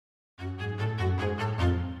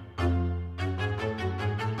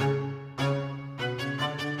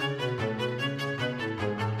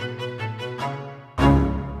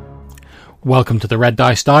Welcome to the Red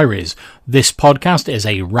Dice Diaries. This podcast is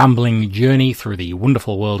a rambling journey through the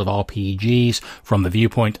wonderful world of RPGs from the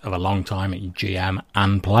viewpoint of a long-time GM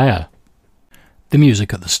and player. The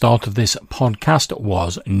music at the start of this podcast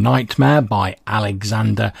was Nightmare by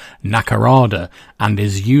Alexander Nakarada and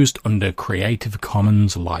is used under Creative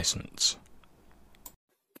Commons license.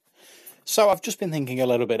 So I've just been thinking a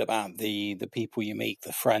little bit about the people you meet,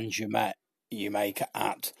 the friends you make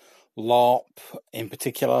at LARP in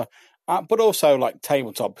particular. But also like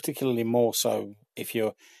tabletop, particularly more so if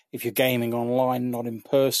you're gaming online, not in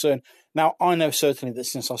person. Now, I know certainly that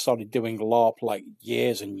since I started doing LARP like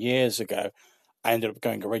years and years ago, I ended up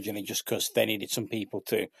going originally just because they needed some people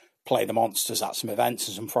to play the monsters at some events,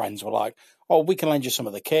 and some friends were like, "Oh, we can lend you some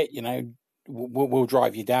of the kit, you know, we'll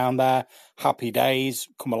drive you down there. Happy days,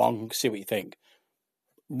 come along, see what you think."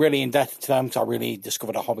 Really indebted to them because I really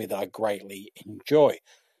discovered a hobby that I greatly enjoy.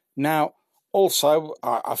 Now, also,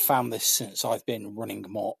 I've found this since I've been running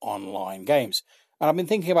more online games. And I've been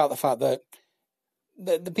thinking about the fact that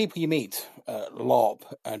the people you meet at LARP,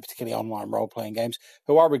 and particularly online role-playing games,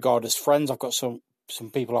 who I regard as friends. I've got some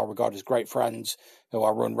people I regard as great friends who I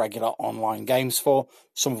run regular online games for,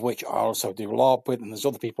 some of which I also do LARP with. And there's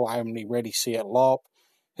other people I only really see at LARP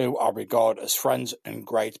who I regard as friends and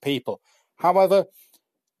great people. However,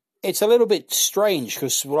 it's a little bit strange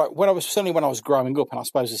because when I was growing up, and I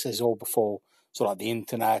suppose this is all before sort of like the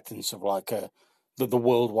internet and sort of like the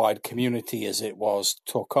worldwide community as it was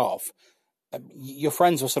took off. Your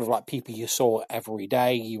friends were sort of like people you saw every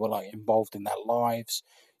day. You were like involved in their lives.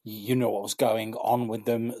 You know what was going on with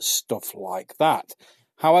them, stuff like that.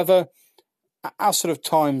 However, as sort of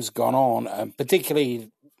time's gone on,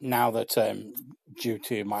 particularly now that due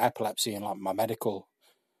to my epilepsy and like my medical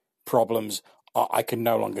problems, I can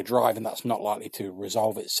no longer drive, and that's not likely to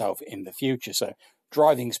resolve itself in the future. So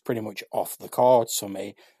driving's pretty much off the cards for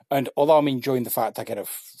me. And although I'm enjoying the fact I get a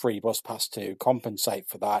free bus pass to compensate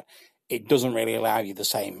for that, it doesn't really allow you the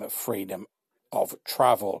same freedom of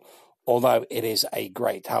travel, although it is a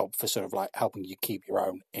great help for sort of like helping you keep your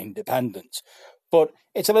own independence. But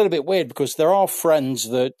it's a little bit weird because there are friends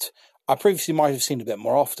that I previously might have seen a bit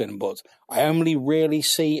more often, but I only really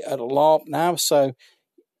see at LARP now.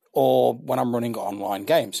 Or when I'm running online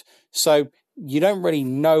games. So you don't really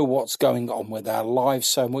know what's going on with their lives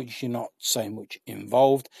so much, you're not so much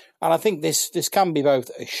involved. And I think this can be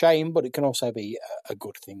both a shame, but it can also be a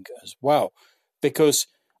good thing as well. Because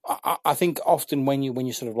I think often when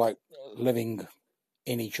you're sort of like living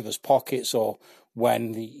in each other's pockets, or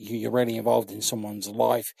when you're really involved in someone's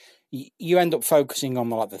life, you end up focusing on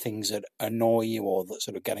like the things that annoy you or that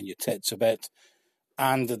sort of get on your tits a bit.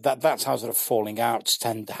 And that's how sort of falling outs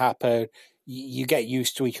tend to happen. You get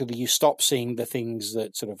used to each other. You stop seeing the things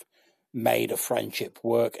that sort of made a friendship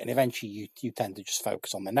work. And eventually you tend to just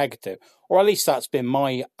focus on the negative. Or at least that's been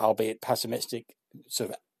my, albeit pessimistic, sort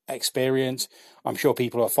of experience. I'm sure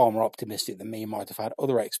people who are far more optimistic than me might have had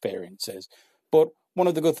other experiences. But one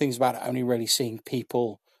of the good things about only really seeing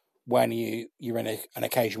people when you're in an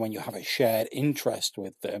occasion when you have a shared interest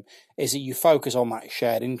with them is that you focus on that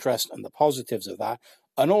shared interest and the positives of that.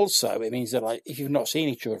 And also it means that like if you've not seen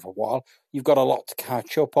each other for a while, you've got a lot to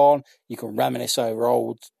catch up on. You can reminisce over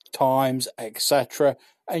old times, etc.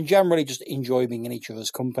 and generally just enjoy being in each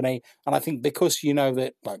other's company. And I think because you know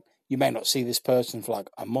that like you may not see this person for like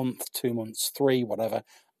a month, 2 months, 3, whatever,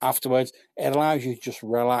 afterwards, it allows you to just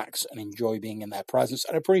relax and enjoy being in their presence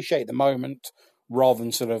and appreciate the moment, rather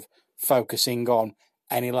than sort of focusing on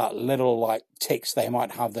any like little like ticks they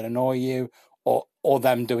might have that annoy you, or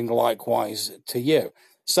them doing likewise to you.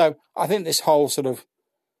 So I think this whole sort of,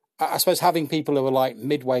 I suppose having people who are like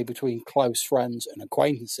midway between close friends and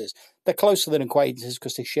acquaintances, they're closer than acquaintances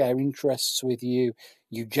because they share interests with you.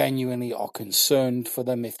 You genuinely are concerned for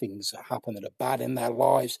them if things happen that are bad in their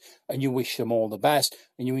lives, and you wish them all the best,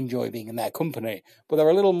 and you enjoy being in their company. But they're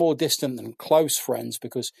a little more distant than close friends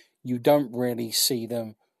because you don't really see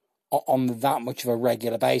them on that much of a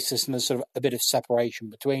regular basis, and there's sort of a bit of separation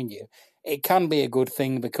between you. It can be a good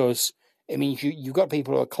thing because it means you've got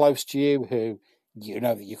people who are close to you who you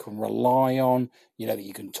know that you can rely on, you know that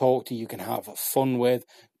you can talk to, you can have fun with,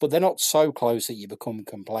 but they're not so close that you become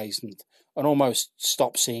complacent and almost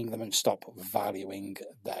stop seeing them and stop valuing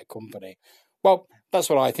their company. Well, that's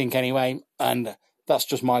what I think anyway, and that's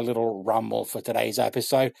just my little ramble for today's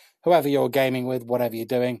episode. Whoever you're gaming with, whatever you're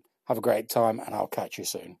doing, have a great time, and I'll catch you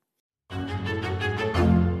soon.